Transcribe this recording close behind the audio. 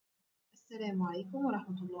السلام عليكم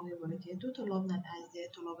ورحمة الله وبركاته. طلابنا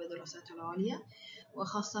الأعزاء طلاب الدراسات العليا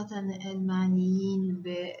وخاصة المعنيين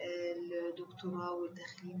بالدكتوراه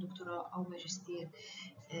والداخلين دكتوراه أو ماجستير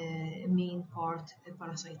main part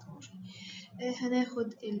Parasitology.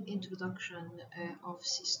 هناخد Introduction of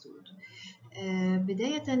Cestoda.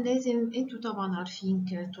 بداية لازم انتوا طبعا عارفين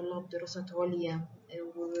كطلاب دراسات عليا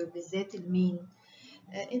وبالذات المين،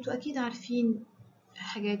 انتوا أكيد عارفين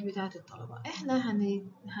حاجات بتاعة الطلبة. احنا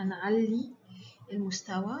هنعلي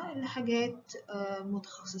المستوى لحاجات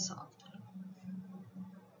متخصصة أكتر.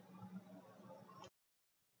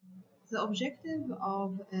 The objective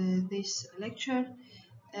of this lecture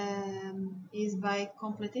is by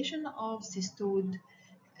completion of Cestoda.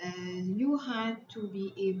 You had to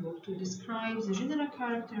be able to describe the general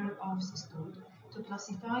character of Cestoda, to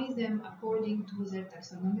classify them according to their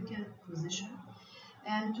taxonomical position,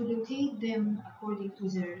 and to locate them according to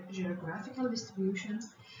their geographical distribution,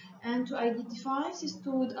 and to identify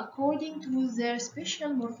Cestoda according to their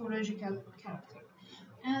special morphological character,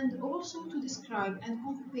 and also to describe and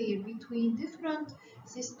compare between different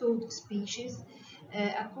Cestoda species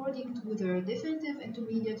according to their definitive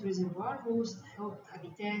intermediate reservoir host,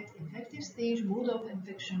 habitat, infective stage, mode of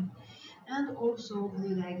infection, and also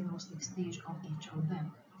the diagnostic stage of each of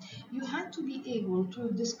them. You had to be able to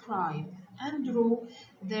describe and draw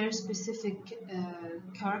their specific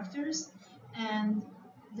characters and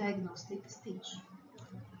diagnostic stage.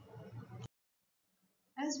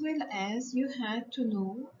 As well as you had to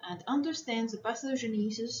know and understand the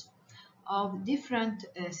pathogenesis of different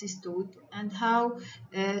Cestoda and how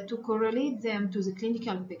to correlate them to the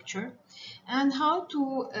clinical picture, and how to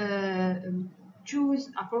choose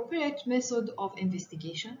appropriate method of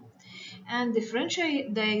investigation and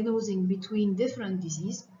differentiate diagnosing between different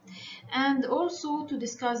diseases, and also to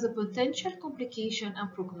discuss the potential complication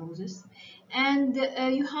and prognosis. And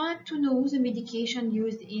you had to know the medication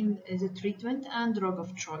used in the treatment and drug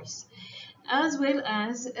of choice, as well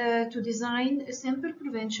as to design a simple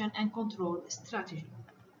prevention and control strategy.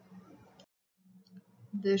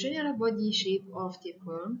 The general body shape of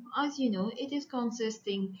tapeworm, as you know, it is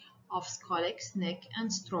consisting of scolex, neck, and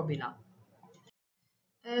strobila.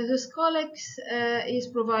 The scolex is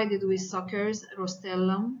provided with suckers,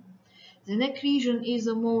 rostellum. The neck region is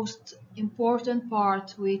the most important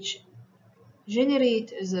part which generate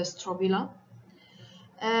the strobila.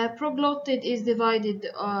 Proglottid is divided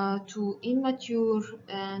to immature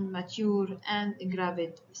and mature and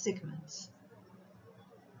gravid segments.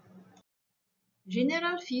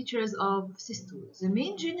 General features of Cestoda. The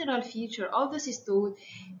main general feature of the Cestoda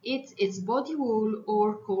is its body wall,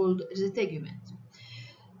 or called the tegument.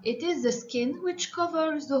 It is the skin which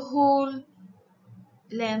covers the whole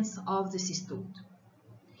length of the Cestoda.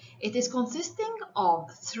 It is consisting of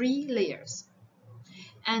 3 layers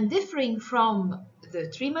and differing from the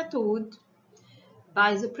trematode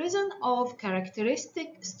by the presence of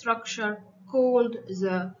characteristic structure called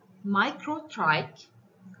the microtrach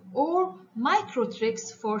or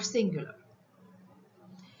microtrix for singular.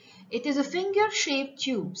 It is a finger-shaped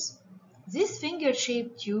tubes. This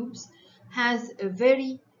finger-shaped tubes has a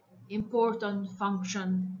very important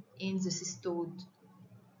function in the Cestoda.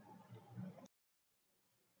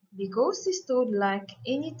 Because Cestoda lack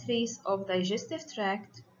any trace of digestive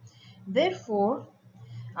tract, therefore,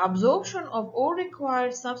 absorption of all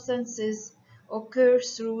required substances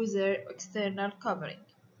occurs through their external covering.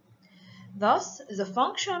 Thus, the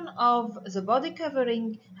function of the body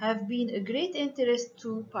covering have been a great interest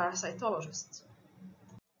to parasitologists.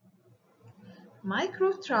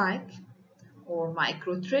 Microtrach, or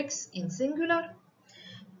microtrix in singular,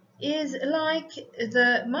 is like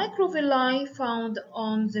the microvilli found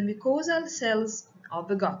on the mucosal cells of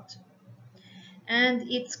the gut, and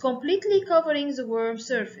it's completely covering the worm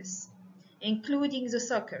surface, including the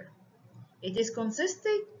sucker. It is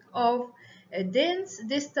consisting of a dense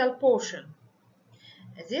distal portion.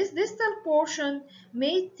 This distal portion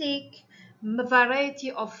may take a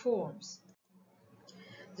variety of forms.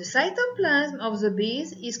 The cytoplasm of the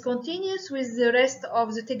base is continuous with the rest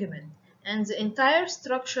of the tegument, and the entire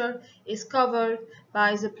structure is covered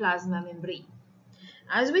by the plasma membrane.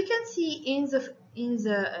 As we can see in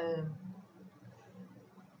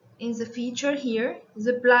the feature here,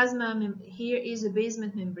 here is the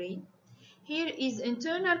basement membrane, here is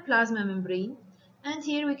internal plasma membrane, and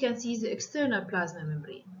here we can see the external plasma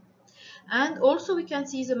membrane. And also we can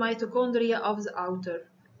see the mitochondria of the outer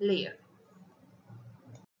layer.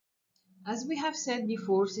 As we have said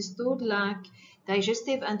before, Cestoda lack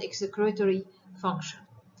digestive and excretory function.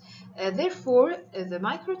 Therefore, the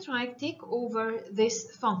microtrach take over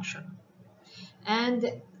this function.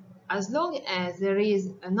 And as long as there is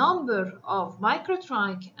a number of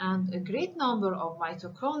microtrach and a great number of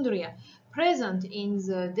mitochondria present in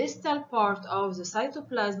the distal part of the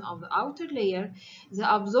cytoplasm of the outer layer, the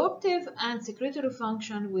absorptive and secretory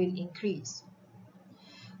function will increase.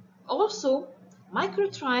 Also,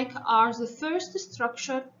 microtrach are the first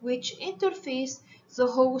structure which interface the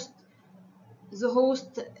host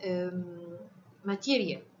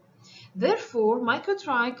material. Therefore,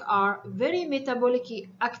 microtrach are very metabolically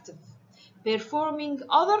active, performing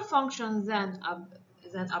other functions than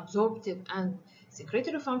absorptive and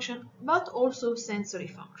secretory function, but also sensory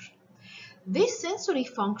function. This sensory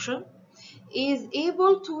function is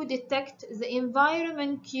able to detect the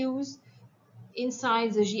environment cues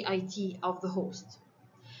inside the GIT of the host,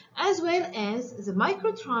 as well as the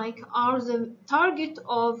microtrach are the target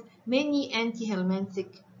of many antihelminthic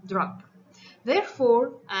drugs.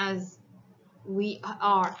 Therefore, as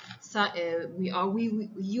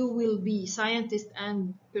you will be scientists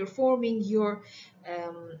and performing your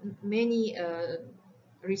many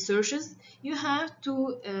researches, you have to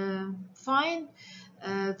find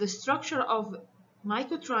the structure of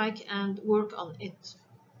microtrach and work on it.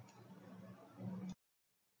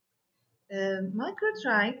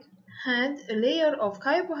 Microtrach had a layer of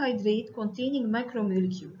carbohydrate containing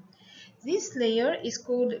macromolecule. This layer is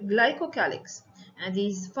called glycocalyx and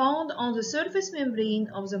is found on the surface membrane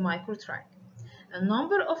of the microtrach. A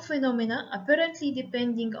number of phenomena apparently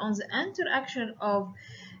depending on the interaction of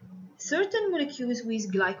certain molecules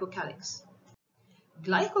with glycocalyx.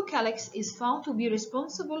 Glycocalyx is found to be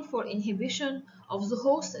responsible for inhibition of the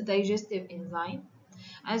host digestive enzyme,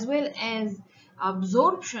 as well as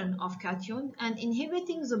absorption of cation and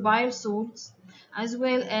inhibiting the bile salts, as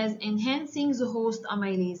well as enhancing the host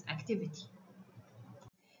amylase activity.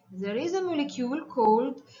 There is a molecule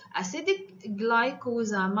called acidic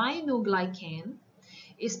glycosaminoglycan,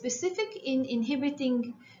 specific in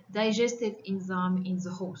inhibiting digestive enzyme in the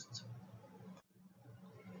host.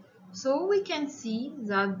 So we can see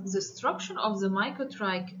that the structure of the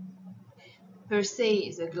microtrach per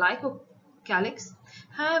se, the glycocalyx,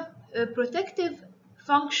 have a protective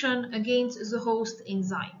function against the host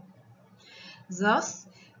enzyme, thus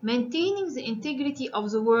maintaining the integrity of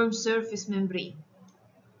the worm surface membrane.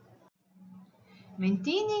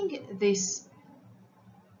 Maintaining the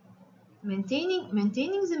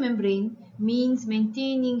membrane means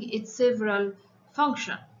maintaining its several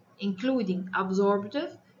functions, including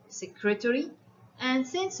absorptive, secretory, and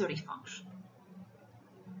sensory function.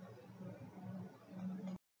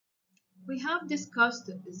 We have discussed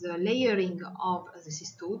the layering of the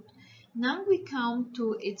cestode. Now we come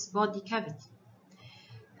to its body cavity.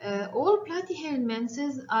 All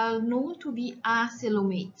platyhelminthes are known to be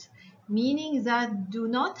acoelomate, meaning that do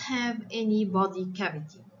not have any body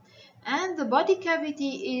cavity. And the body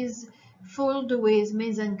cavity is filled with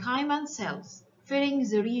mesenchymal cells, filling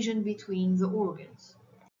the region between the organs.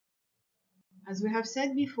 As we have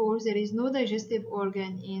said before, there is no digestive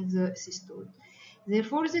organ in the cestode.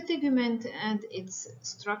 Therefore, the tegument and its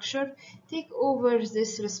structure take over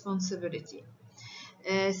this responsibility.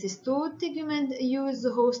 Cestode tegument use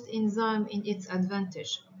the host enzyme in its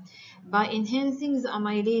advantage by enhancing the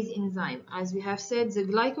amylase enzyme. As we have said, the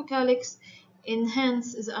glycocalyx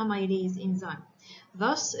enhances the amylase enzyme,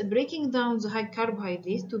 thus breaking down the high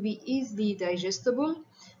carbohydrates to be easily digestible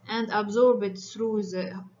and absorbed through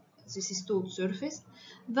the cestode surface,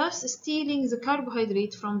 thus stealing the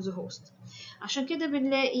carbohydrate from the host. عشان كده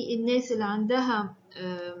بنلاقي الناس اللي عندها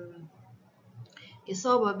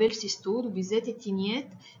إصابة بالسيستود وبالذات التينيات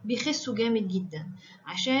بيخسوا جامد جدا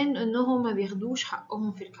عشان إنهم ما بياخدوش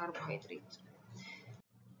حقهم في الكربوهيدرات.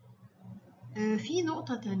 في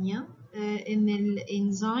نقطة تانية إن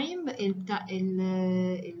الإنزيم بتاع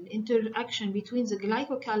الانتراكشن between the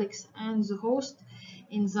glycocalyx and the host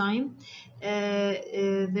enzyme,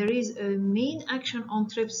 there is a main action on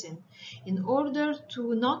trypsin in order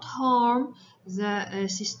to not harm the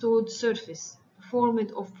cestode surface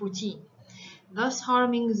formed of protein, thus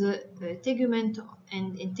harming the tegument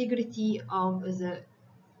and integrity of the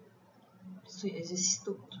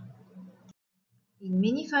cestode. In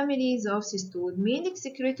many families of cestode, main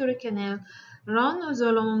excretory canal runs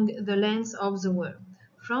along the length of the worm,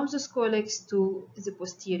 from the scolex to the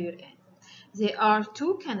posterior end. There are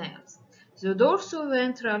two canals, the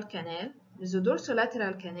dorsoventral canal, the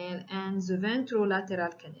dorsolateral canal, and the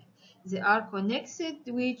ventrolateral canal. They are connected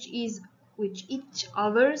with each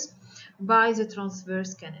other by the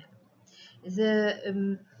transverse canal.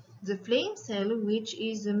 The flame cell, which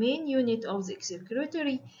is the main unit of the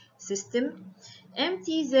excretory system,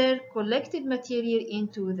 empty their collected material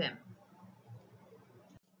into them.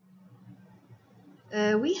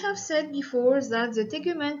 We have said before that the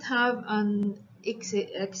teguments have an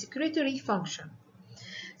excretory function.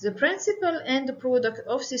 The principal end product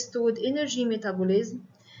of cestode energy metabolism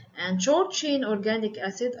and short-chain organic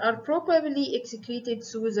acid are probably excreted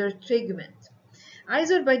through the tegument,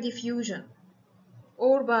 either by diffusion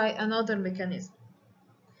or by another mechanism.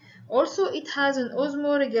 Also, it has an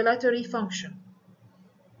osmoregulatory function.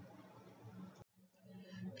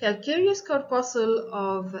 Calcareous corpuscle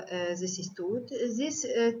of the cestode. This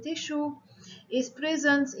tissue is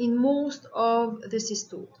present in most of the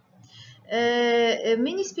cestode.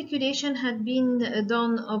 Many speculation had been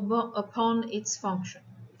done upon its function.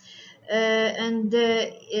 And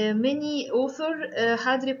many authors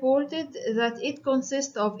had reported that it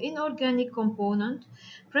consists of inorganic component,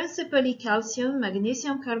 principally calcium,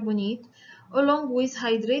 magnesium carbonate, along with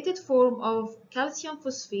hydrated form of calcium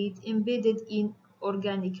phosphate embedded in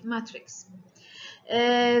organic matrix.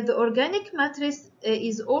 The organic matrix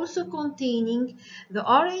is also containing the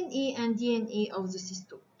RNA and DNA of the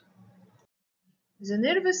cestode. The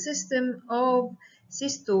nervous system of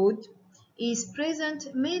cestode is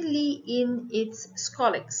present mainly in its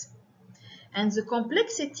scolex, and the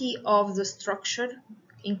complexity of the structure,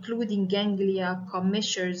 including ganglia,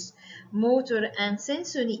 commissures, motor and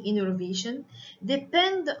sensory innervation,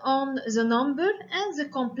 depend on the number and the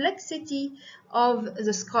complexity of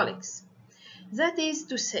the scolex. That is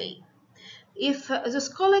to say, if the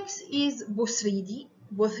scolex is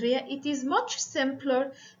Bothria, it is much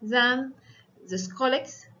simpler than the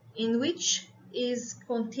scolex in which is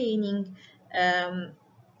containing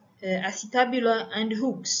acetabula and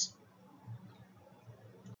hooks.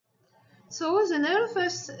 So the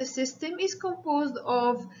nervous system is composed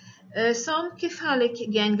of some cephalic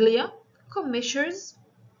ganglia, commissures,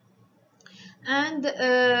 and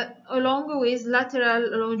along with lateral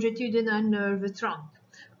longitudinal nerve trunk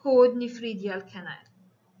called nephridial canal,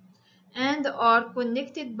 and are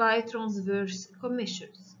connected by transverse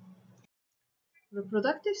commissures.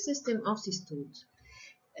 Reproductive system of cestode.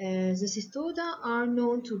 The cestoda are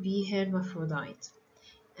known to be hermaphrodite,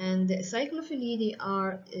 and cyclophilidae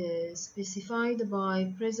are specified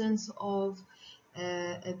by presence of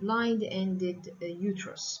a blind-ended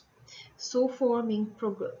uterus, so forming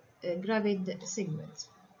gravid segments.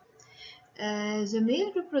 The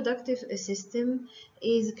male reproductive system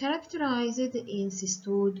is characterized in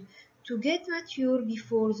cestode to get mature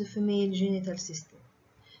before the female genital system.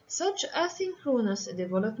 Such asynchronous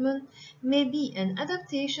development may be an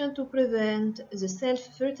adaptation to prevent the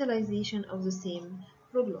self-fertilization of the same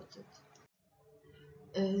proglottid.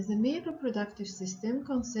 The male reproductive system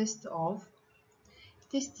consists of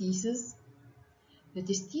testes. The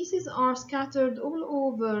testes are scattered all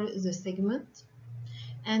over the segment,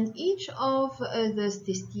 and each of the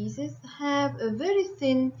testes have a very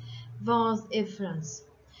thin vas efferents,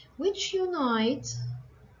 which unite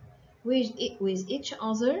with each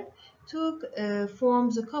other to form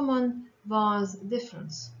the common vas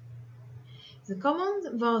deferens. The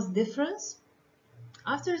common vas deferens,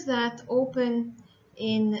 after that, open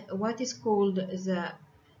in what is called the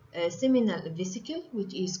seminal vesicle,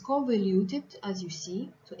 which is convoluted, as you see,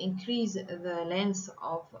 to increase the length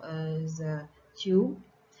of the tube,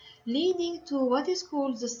 leading to what is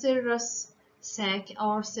called the serous sac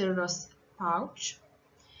or serous pouch.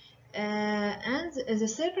 And the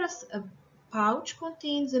serous pouch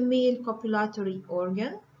contains the male copulatory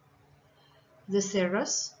organ, the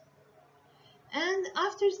serous, and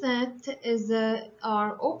after that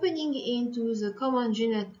are opening into the common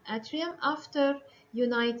genital atrium after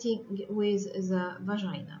uniting with the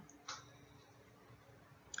vagina.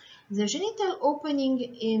 The genital opening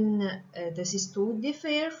in the cestode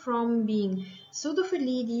differ from being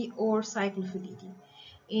pseudophilidae or cyclophilidae.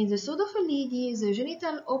 In the pseudophilidae,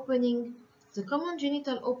 the common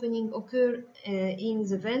genital opening occur in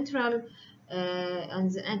the ventral and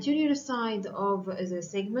the anterior side of the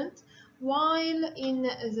segment, while in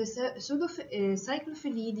the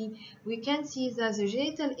cyclophilidae, we can see that the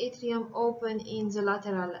genital atrium open in the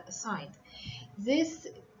lateral side. This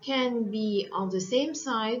can be on the same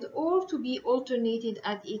side or to be alternated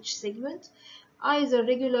at each segment, either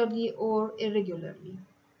regularly or irregularly.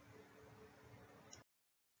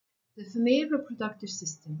 The female reproductive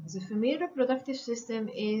system. The female reproductive system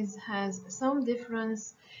has some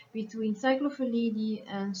difference between cyclophilidae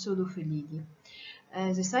and pseudophilidae.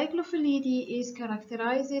 The cyclophilidae is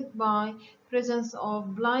characterized by presence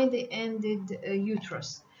of blind-ended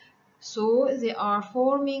uterus, so they are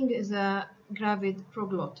forming the gravid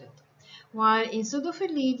proglottid. While in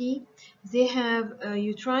pseudophilidae, they have a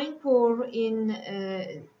uterine pore in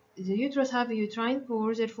the uterus have a uterine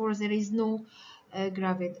pore, therefore there is no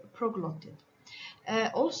gravid proglottid.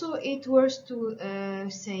 Also, it worth to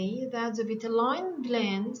say that the vitelline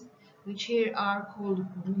glands, which here are called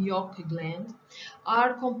Bouillot gland,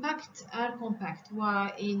 are compact,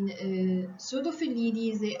 while in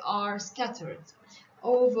pseudophilidae they are scattered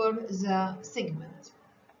over the segment.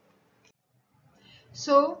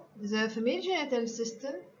 So, the female genital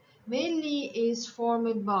system mainly is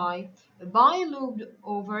formed by a bilobed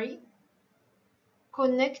ovary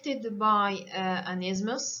connected by an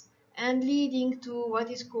isthmus and leading to what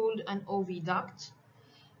is called an oviduct.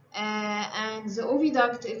 And the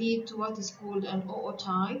oviduct lead to what is called an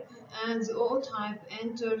ootype, and the ootype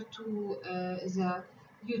enter to the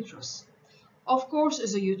uterus. Of course,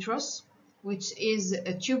 the uterus, which is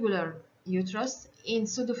a tubular uterus, in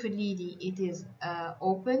pseudophilidae it is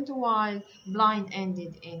opened, while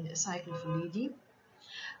blind-ended in cyclophilidae.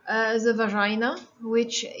 The vagina,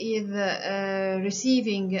 which is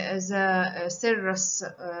receiving the serous,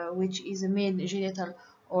 which is a male genital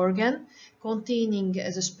organ containing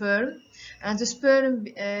the sperm, and the sperm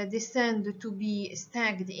descend to be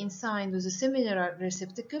stacked inside the seminal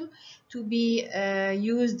receptacle to be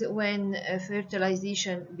used when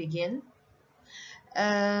fertilization begins.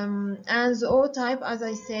 And the ootype, as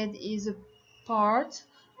I said, is a part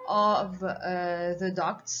of the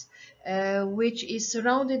ducts, which is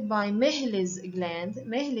surrounded by Mehl's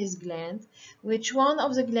gland, which one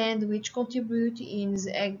of the glands which contribute in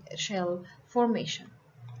the eggshell formation.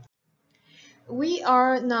 We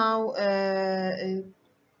are now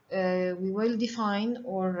we will define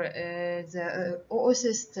the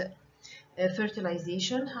oocyst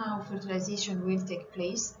fertilization, how fertilization will take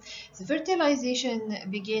place. The fertilization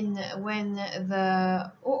begin when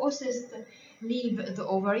the oocyst leave the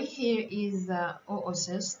ovary. Here is the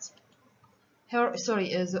oocyst. Here,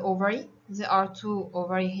 sorry, is the ovary. There are two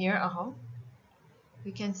ovary here.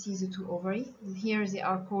 We can see the two ovary. Here they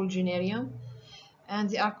are called generium, and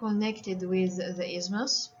they are connected with the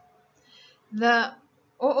isthmus. The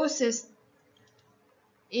oocyst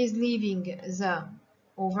is leaving the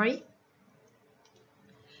ovary.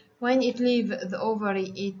 When it leaves the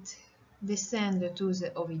ovary, it descends to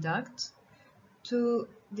the oviduct. To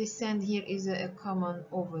descend, here is a common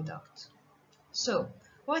oviduct. So,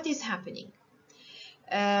 what is happening?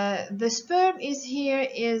 The sperm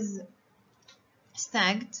is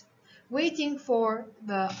stacked, waiting for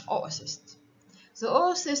the oocyst. The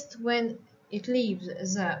oocyst, when it leaves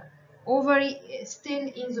the ovary, is still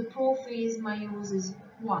in the prophase meiosis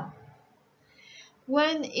 1.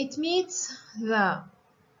 When it meets the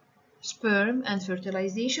sperm and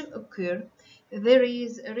fertilization occur, there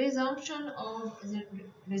is a resumption of the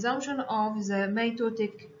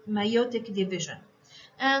meiotic division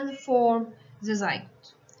and form the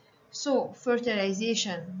zygote. So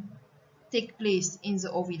fertilization takes place in the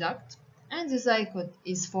oviduct, and the zygote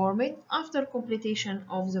is formed after completion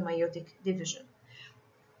of the meiotic division.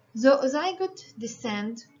 The zygote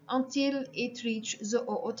descends until it reaches the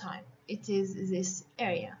ootype. It is this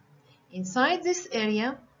area. Inside this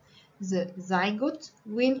area, the zygote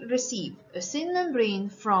will receive a thin membrane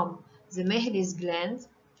from the Mehl's gland,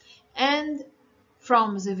 and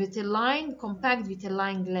from the compact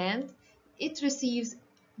vitelline gland, it receives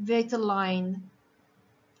vitelline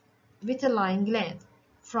gland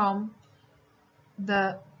from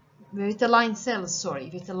the vitelline cells.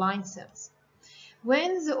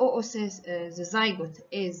 When the the zygote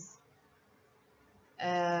is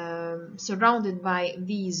surrounded by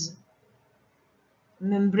these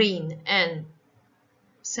membrane and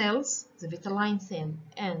cells, the vitelline cell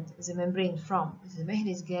and the membrane from the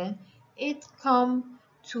Mehl's gland, it comes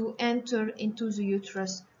to enter into the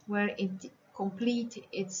uterus, where it completes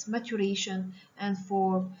its maturation and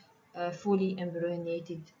form a fully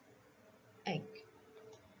embryonated egg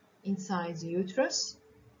inside the uterus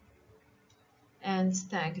and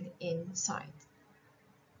stacked inside.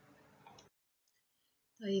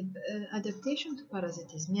 طيب, adaptation to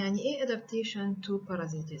parasitism. يعني ايه adaptation to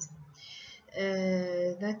parasitism?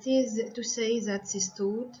 That is to say that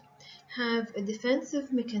cestodes have a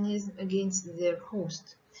defensive mechanism against their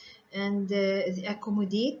host, and they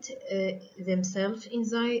accommodate themselves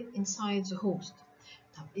inside the host.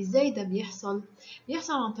 طب ازاي ده بيحصل؟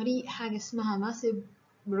 بيحصل عن طريق حاجة اسمها massive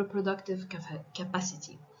reproductive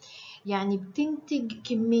capacity. يعني بتنتج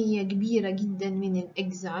كمية كبيرة جدا من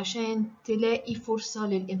الإجز عشان تلاقي فرصة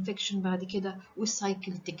للإنفكشن بعد كده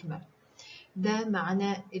والسايكل تكمل. ده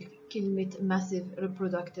معناه كلمة massive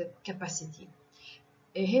reproductive capacity.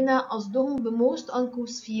 هنا قصدهم most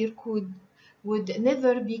oncosphere would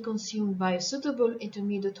never be consumed by a suitable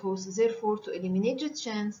intermediate host, therefore to eliminate the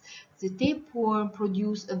chance the tapeworm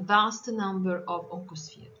produce a vast number of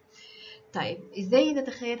oncosphere. طيب ازاي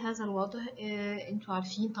نتخيل هذا الوضع؟ انتوا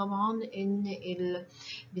عارفين طبعا ان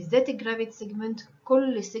بالذات الجرافيت سيجمنت،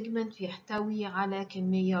 كل سيجمنت يحتوي على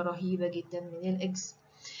كمية رهيبة جدا من الاكس.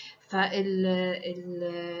 فالورم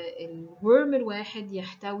الواحد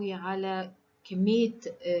يحتوي على كمية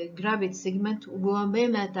جرافيت سيجمنت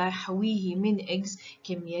وبما تحويه من اكس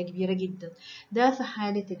كمية كبيرة جدا. ده في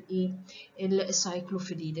حالة الايه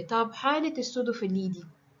السايكلوفيليدي. طب حالة السودوفيليدي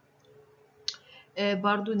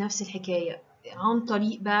برضو نفس الحكاية، عن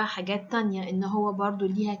طريق بقى حاجات تانية، ان هو برضو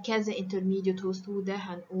ليها كذا intermediate host، وده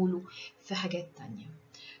هنقوله في حاجات تانية.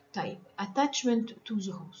 طيب attachment to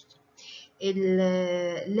the host،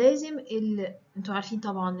 لازم انتوا عارفين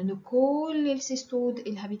طبعا ان كل السيستود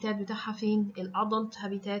الهابيتات بتاعها فين؟ الادلت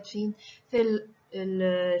هابيتات فين؟ في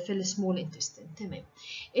السمول انتستين. تمام.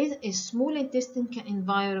 السمول انتستين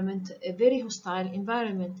كenvironment a very hostile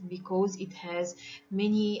environment because it has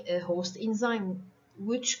many host enzyme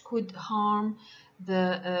which could harm the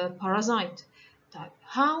parasite. طيب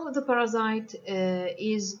how the parasite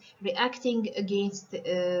is reacting against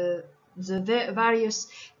the various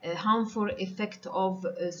harmful effect of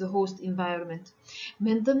the host environment.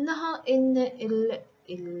 من ضمنها ان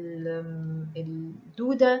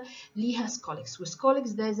الدودة ليها سكولكس، والسكولكس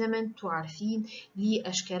ده زي ما انتوا عارفين ليه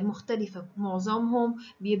اشكال مختلفة. معظمهم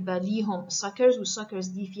بيبقى ليهم ساكرز، والساكرز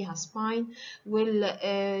دي فيها سباين،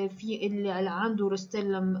 في اللي عنده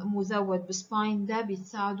روستيلم مزود بسباين ده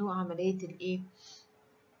بيساعدوا عملية الايه،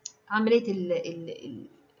 عملية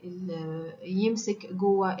يمسك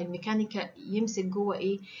جوه الميكانيكا، يمسك جوه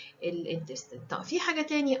ايه الانتستين. طب في حاجه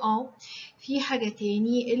تاني، في حاجه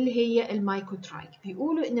تاني اللي هي المايكوترايك.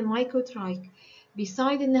 بيقولوا ان المايكوترايك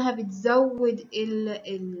بيساعد انها بتزود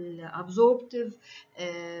الابزوربتيف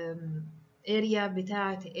اريا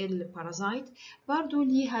بتاعه البارازايت، برضو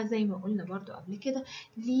ليها زي ما قلنا برضو قبل كده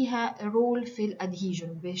ليها رول في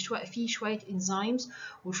الادهيجن، في شويه انزيمز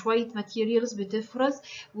وشويه ماتيريالز بتفرز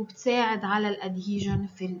وبتساعد على الادهيجن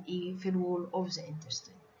في الوول اوف ذا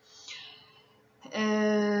انتستين.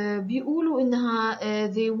 بيقولوا انها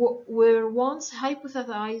they were once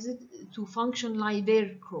hypothesized to function like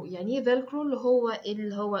velcro. يعني ايه velcro؟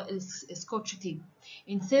 اللي هو السكوتش تيب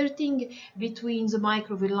inserting between the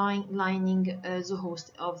microvilli lining the host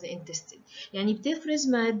of the intestine. يعني بتفرز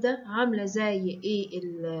مادة عاملة زي ايه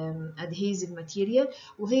الادهيزيف ماتيريال،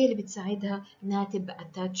 وهي اللي بتساعدها انها تبقى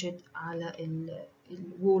attached على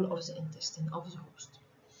wall of the intestine of the host.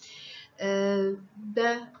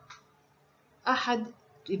 ده احد،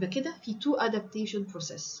 يبقى كده في two adaptation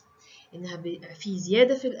process، انها في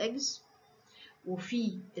زياده في الاجز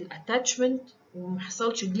وفي الاتاتشمنت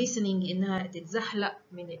ومحصلش glistening انها تتزحلق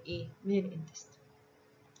من الايه، من الانتستين.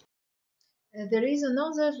 There is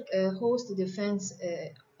another host defense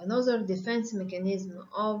another defense mechanism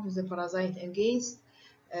of the parasite against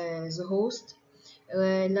the host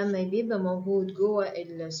لما بيبقى موجود جوه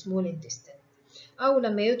السمول انتستين،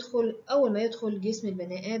 أول ما يدخل جسم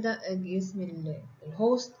البني آدم، جسم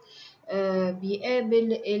الهوست،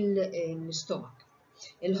 بيقابل الستومك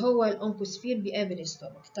اللي هو الأونكوسفير، بيقابل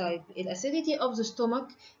الستومك. طيب الأسيديتي أوف ذا ستومك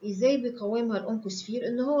إزاي بيقاومها الأونكوسفير؟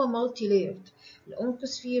 إن هو مالتي لايرد.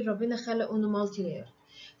 الأونكوسفير ربنا خلقه إنه مالتي لايرد،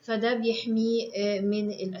 فده بيحميه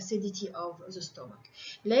من الاسيديتي اوف ذا ستومك.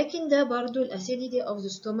 لكن ده برضو الاسيديتي اوف ذا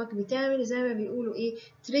ستومك بتعمل زي ما بيقولوا ايه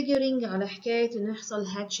تريجرنج على حكايه انه يحصل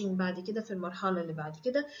هاتشنج بعد كده في المرحله اللي بعد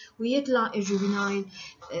كده، ويطلع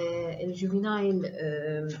الجوفينايل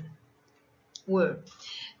وورم.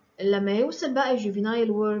 لما يوصل بقى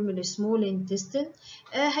الجوفينايل وورم للسمول انتستين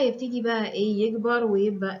هيبتدي بقى ايه يكبر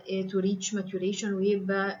ويبقى تو ريتش ماتوريشن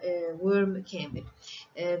ويبقى وورم كامل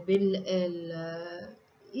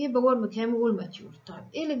يبقى ورم كامل والماتيور. طيب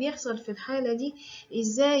ايه اللي بيحصل في الحالة دي؟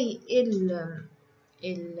 ازاي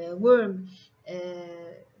الورم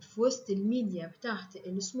في وسط الميديا بتاعت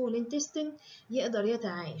السمول انتستين يقدر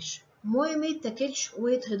يتعايش ما يتاكلش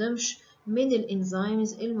ويتهضمش من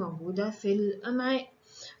الانزيمز الموجودة في الامعاء.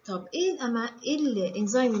 طب ايه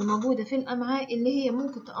الانزيم الموجودة في الامعاء اللي هي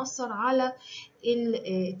ممكن تأثر على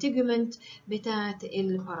التيجمنت بتاعت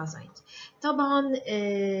البارازايت؟ طبعا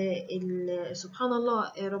سبحان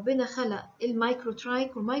الله ربنا خلق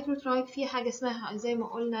المايكروترايك، والمايكروترايك فيه حاجة اسمها زي ما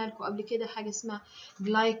قلنا لكم قبل كده حاجة اسمها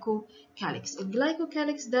جلايكوكاليكس.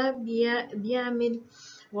 الجلايكوكاليكس ده بيعمل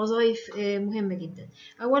وظائف مهمة جدا.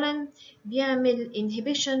 اولا بيعمل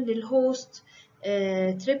inhibition للهوست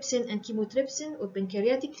تريبسين and كيموتريبسين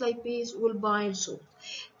والبنكرياتيك لايبيز والبايل سولت.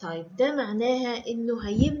 طيب ده معناها انه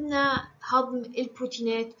هيمنع هضم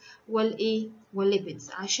البروتينات والليبيدز،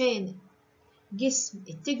 عشان جسم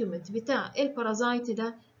التيجمنت بتاع البارازايت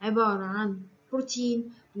ده عبارة عن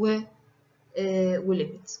بروتين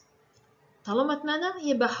وليبيدز. طالما اتمنع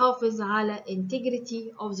يبقى حافظ على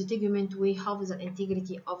integrity of the tegument ويحافظ على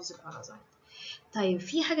integrity of the parasite. طيب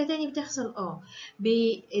في حاجة تاني بتحصل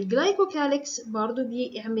بالجلايكوكاليكس برضو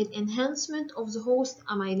بيعمل enhancement of the host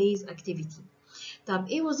amylase activity. طب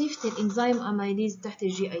ايه وظيفة الانزيم اميليز تحت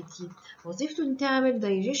الجي اي تي؟ وظيفته ان تعمل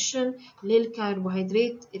دايجيشن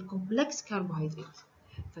للكربوهيدرات الكومبلكس كربوهيدرات.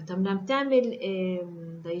 فطب لما بتعمل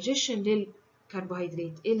دايجيشن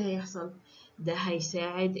للكربوهيدرات ايه اللي هيحصل؟ ده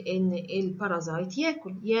هيساعد ان البارازايت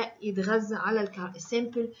ياكل يتغذى على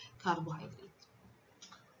السيمبل كربوهيدرات.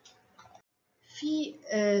 في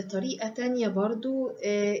طريقة تانية برضو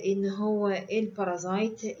ان هو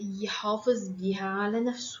البارازايت يحافظ بيها على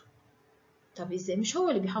نفسه. طب ازاي؟ مش هو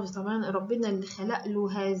اللي بيحافظ، طبعا ربنا اللي خلق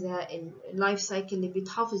له هذا اللايف سايكل اللي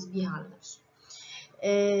بيتحافظ بيها على نفسه.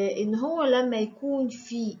 ان هو لما يكون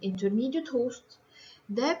في intermediate host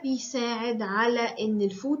ده بيساعد على ان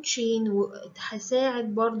الفود تشين،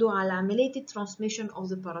 وهيساعد برضو على عملية الترانسميشن of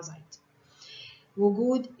the parasite.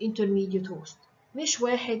 وجود intermediate host مش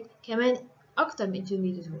واحد، كمان اكتر من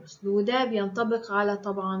intermediate host، وده بينطبق على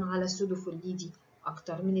طبعا على السودوفيليدي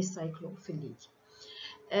اكتر من السايكلوفيليدي.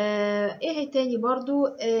 ايه تاني برضو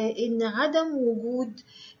ان عدم وجود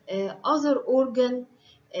other organ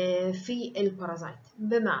في البارازايت.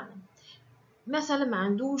 بمعنى مثلا ما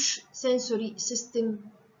عندوش sensory system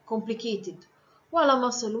complicated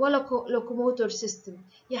ولا muscle ولا locomotor system،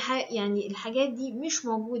 يعني الحاجات دي مش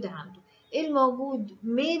موجودة عنده. الموجود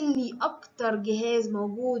mainly اكتر جهاز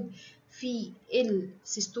موجود في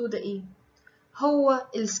السيستودا ايه؟ هو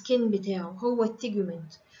السكين بتاعه، هو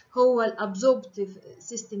التيجمنت، هو الابزوربتيف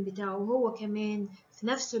سيستم بتاعه، وهو كمان في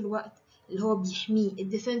نفس الوقت اللي هو بيحميه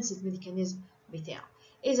الديفنسيف ميكانيزم بتاعه.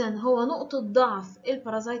 اذا هو نقطة ضعف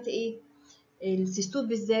البارازايت ايه؟ السيستود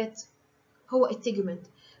بالذات هو التيجمنت.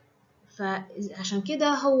 فعشان كده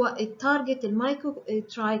هو التارجت المايكرو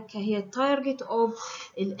ترايك هي التارجت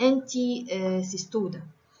اوف الانتي سيستودا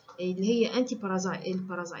اللي هي انتي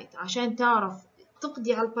البارازايت. عشان تعرف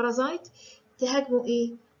تقضي على البارازايت تهاجموا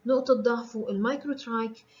ايه؟ نقطة ضعفه المايكرو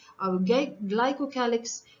ترايك او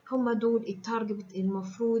الجلايكوكاليكس. هم دول التارجت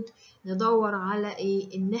المفروض ندور على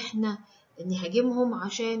ايه؟ ان احنا نهاجمهم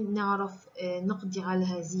عشان نعرف نقضي على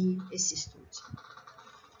هذه السيستود.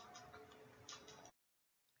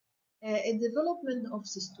 الديفلوبمنت اوف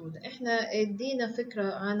سيستودا، احنا ادينا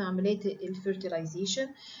فكرة عن عملية الفيرتيلايزيشن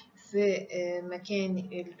في مكان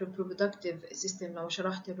الريبرودكتيف سيستم. لو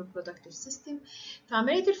شرحت الريبرودكتيف سيستم،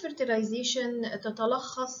 فعملية الفيرتيلايزيشن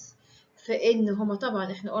تتلخص في ان هما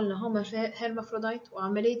طبعا احنا قلنا هما هيرمافرودايت،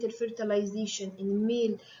 وعملية الفيرتيلايزيشن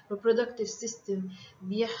الميل ريبرودكتيف سيستم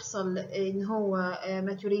بيحصل ان هو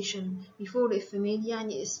ماتوريشن بيفور الفيميل،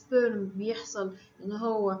 يعني السبيرم بيحصل ان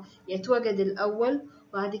هو يتوجد الاول،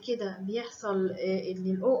 بعد كده بيحصل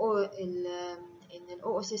ان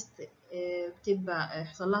الاوسيست بتبقى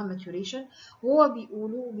يحصل لها ماتوريشن. وهو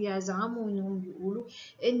بيقولوا بيزعموا انهم بيقولوا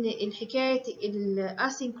ان الحكايه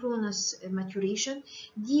الاسينكرونس ماتوريشن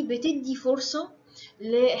دي بتدي فرصه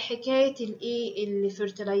لحكايه الايه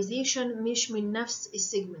الفيرتيلايزيشن مش من نفس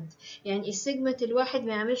السيجمنت. يعني السيجمنت الواحد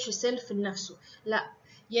ما يعملش سيلف لنفسه، لا،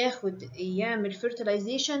 يعمل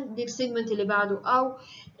فيرتيلايزيشن للسيجمنت اللي بعده، او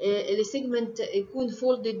السيجمنت يكون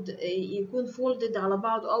فولدد على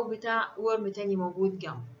بعضه، او بتاع ورم تاني موجود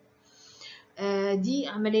جنبه. دي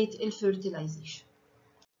عملية الفيرتيلايزيشن.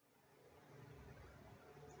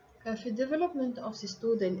 في الديفلوبمنت اوف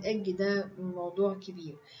سيستودا الاج ده موضوع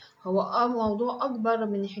كبير، هو موضوع اكبر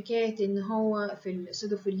من حكايه ان هو في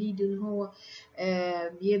السودوفيليد ان هو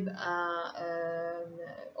بيبقى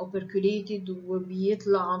اوبركوليتد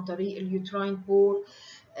وبيطلع عن طريق اليوتراين بور،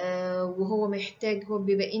 وهو محتاج، هو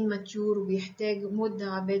بيبقى ماتيور وبيحتاج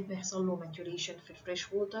مده عبال ما يحصل له ماتوريشن في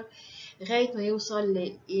الفريش ووتر لغايه ما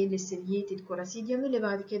يوصل للسيلييتد كوراسيديوم، اللي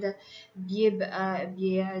بعد كده بيبقى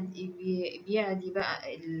بيعدي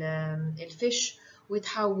بقى الفيش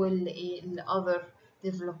ويتحول لأذر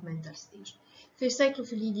developmental stage. في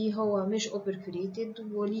السايكلوفيليدي هو مش اوبركوليتد،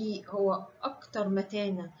 وليه هو اكتر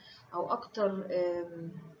متانة او اكتر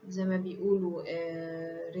زي ما بيقولوا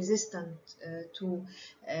resistant to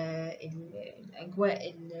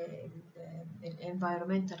الاجواء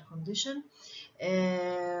environmental condition،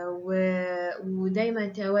 ودايما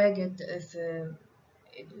يتواجد في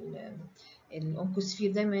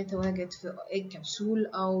الأونكوسفير، دايما يتواجد في الكبسول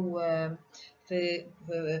أو في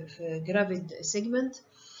جرافيد سيجمنت.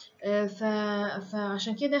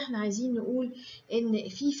 فعشان كده احنا عايزين نقول ان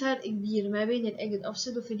في فرق كبير ما بين الاجد اوف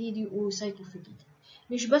سيدوفيليدي وسايكلوفيليدي.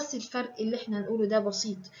 مش بس الفرق اللي احنا هنقوله ده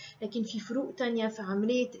بسيط، لكن في فروق تانية في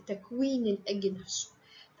عملية تكوين الاج نفسه،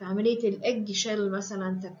 في عملية الاج شيل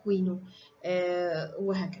مثلا تكوينه،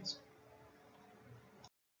 وهكذا.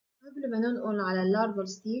 قبل ما ننقل على اللارفال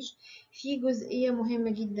ستيج، في جزئية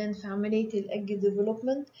مهمة جدا في عملية الأج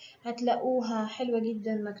ديفلوبمنت هتلاقوها حلوة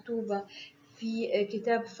جدا مكتوبة في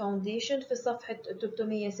كتاب فاونديشن في صفحة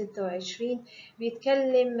 326.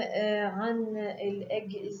 بيتكلم عن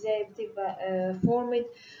الأج ازاي بتبقى فورمد،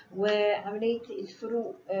 وعملية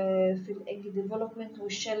الفروق في الأج ديفلوبمنت،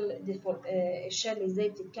 والشل الشل ازاي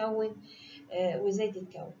بتتكون وازاي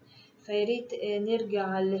تتكون. فياريت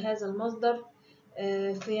نرجع لهذا المصدر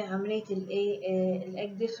في عملية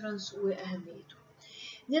الاج ديفرنس وأهميته.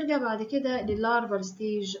 نرجع بعد كده لللارفال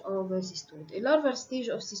ستيج اوف سيستود. اللارفال ستيج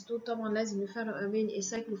اوف سيستود طبعا لازم نفرق ما بين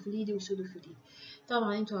السايكلوفيليدي والسودوفيليدي.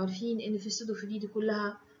 طبعا انتوا عارفين ان في السودوفيليدي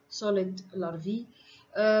كلها سوليد لارفي،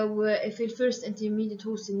 وفي الفيرست انترميديت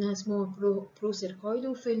هوست انها اسمها بروسيركويد،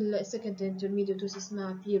 وفي السكند انترميديت هوست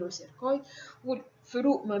اسمها بيروسيركويد.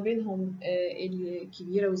 والفروق ما بينهم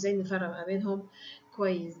الكبيرة، وازاي نفرق ما بينهم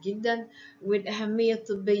كويس جدا، والأهمية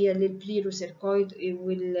الطبية للبليروسيركويد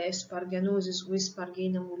والسبارجانوزس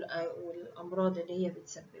والسبارجينوم والأمراض اللي هي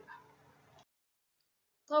بتسببها.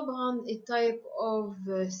 طبعا التايب اوف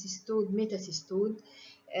سيستود ميتاسيستود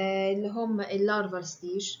اللي هم اللارفال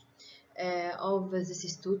ستيج اوف ذا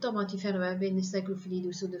سيستود. طبعا في فرق ما بين السايكلوفيليدي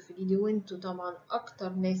والسودوفيليدي، وانتوا طبعا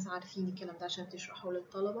اكتر ناس عارفين الكلام ده عشان تشرحوا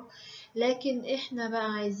للطلبة، لكن احنا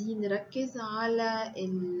بقى عايزين نركز على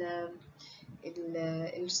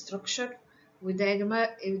الستركشر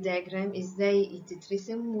والدياجرام ازاي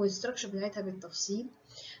تترسم، والستركشر بتاعتها بالتفصيل.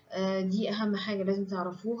 دي اهم حاجة لازم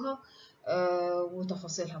تعرفوها،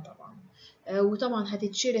 وتفاصيلها طبعا. وطبعا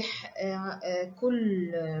هتتشرح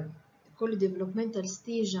كل developmental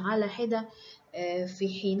stage على حدة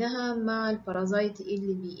في حينها مع البارازايت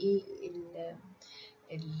اللي بي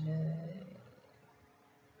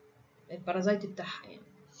البارازايت بتاعها يعني،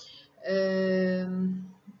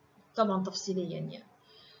 طبعا تفصيليا يعني.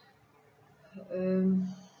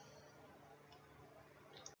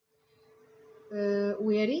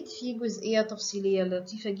 ويا ريت في جزئية تفصيلية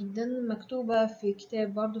لطيفة جدا مكتوبة في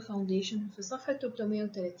كتاب برضو فاونديشن في صفحة 330،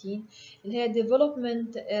 اللي هي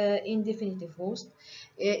development in definitive host.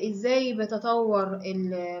 ازاي بتطور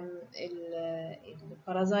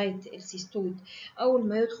البارازايت السيستود اول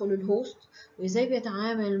ما يدخل الهوست، وازاي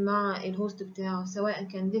بيتعامل مع الهوست بتاعه سواء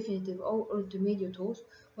كان definitive او intermediate host،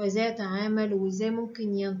 وازاي يتعامل وازاي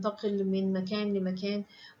ممكن ينتقل من مكان لمكان،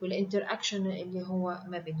 والانتر اكشن اللي هو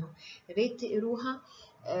ما بينهم. يا ريت تقروها،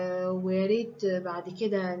 ويا ريت بعد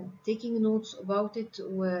كده taking notes about it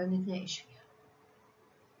ونتناقش فيها.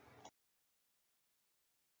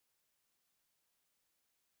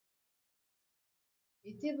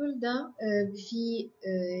 التيبل ده فيه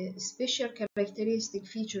special characteristic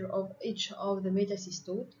feature of each of the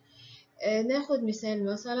metacystode. ناخد مثال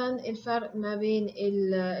مثلا الفرق ما بين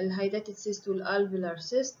الهيداتد cyst والالفيلار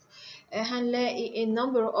cyst. هنلاقي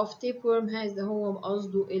النمبر اوف tapeworm has ده هو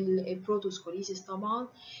قصده البروتوسكوليسيس طبعا،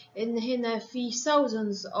 ان هنا في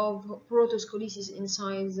thousands of protoskolesis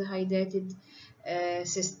inside the hydatid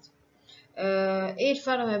cyst. ايه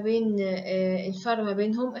الفرق ما بين الفرق ما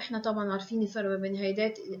بينهم؟ احنا طبعا عارفين الفرق ما بين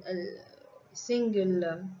هيدات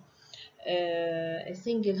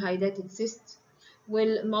single hydatid cyst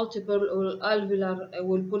والمالتيبل والالفيلار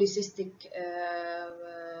والبوليسيستيك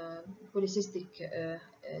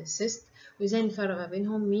cyst، وازاي نفرق ما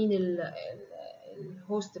بينهم، مين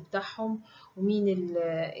الهوست بتاعهم، ومين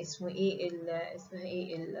اسمه ايه اسمها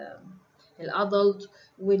ايه الادلت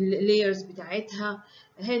واللايرز بتاعتها.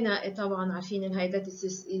 هنا طبعا عارفين الهيداتد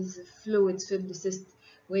cyst is fluid filled cyst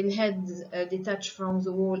when head detach from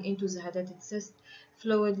the wall into the hydatid cyst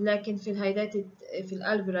fluid، لكن في الهيداتد في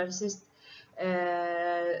الالفيلار cyst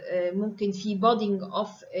ممكن في budding of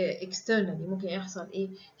externally، ممكن يحصل ايه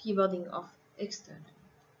في budding of externally.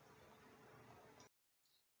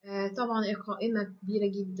 طبعا قائمة كبيرة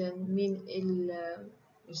جدا من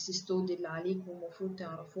السيستود اللي عليكم المفروض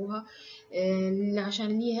تعرفوها،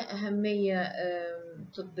 عشان ليها أهمية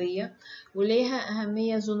طبية، وليها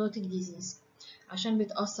أهمية زونوتيك ديزيز عشان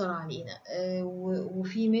بتأثر علينا،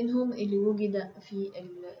 وفي منهم اللي وجد في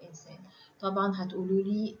الإنسان. طبعا هتقولوا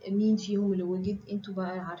لي مين فيهم اللي وجد، انتوا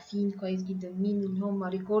بقى عارفين كويس جدا مين اللي هم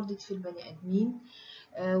ريكوردد في البني آدمين،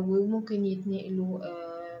 وممكن يتنقلوا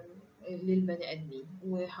للبني آدمين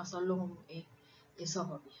وحصل لهم ايه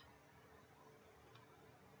إصابة بيها.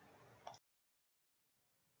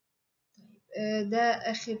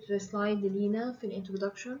 ده آخر سلايد لينا في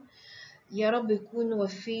الانترودكشن. يا رب يكون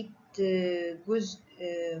وفيت جزء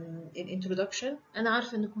الانترودكشن. أنا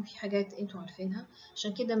عارفة إنكم في حاجات أنتوا عارفينها،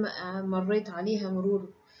 عشان كده مريت عليها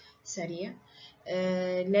مرور سريع،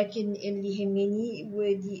 لكن اللي يهمني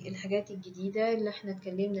ودي الحاجات الجديدة اللي احنا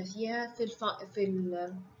اتكلمنا فيها في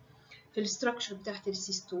في الستراكشر بتاعت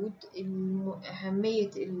السيستود، أهمية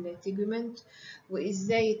التيجمنت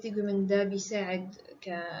وإزاي التيجمنت ده بيساعد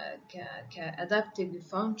كأدابتيف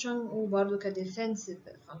فانكشن وبرضه كديفنسيف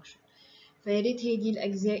فانكشن. فياريت هي دي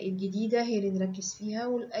الأجزاء الجديدة هي اللي نركز فيها،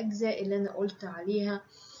 والأجزاء اللي أنا قلت عليها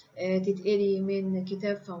تتقري من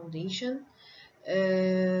كتاب فاونديشن.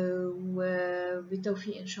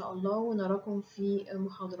 وبالتوفيق إن شاء الله، ونراكم في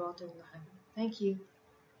محاضرات لاحقة. Thank you.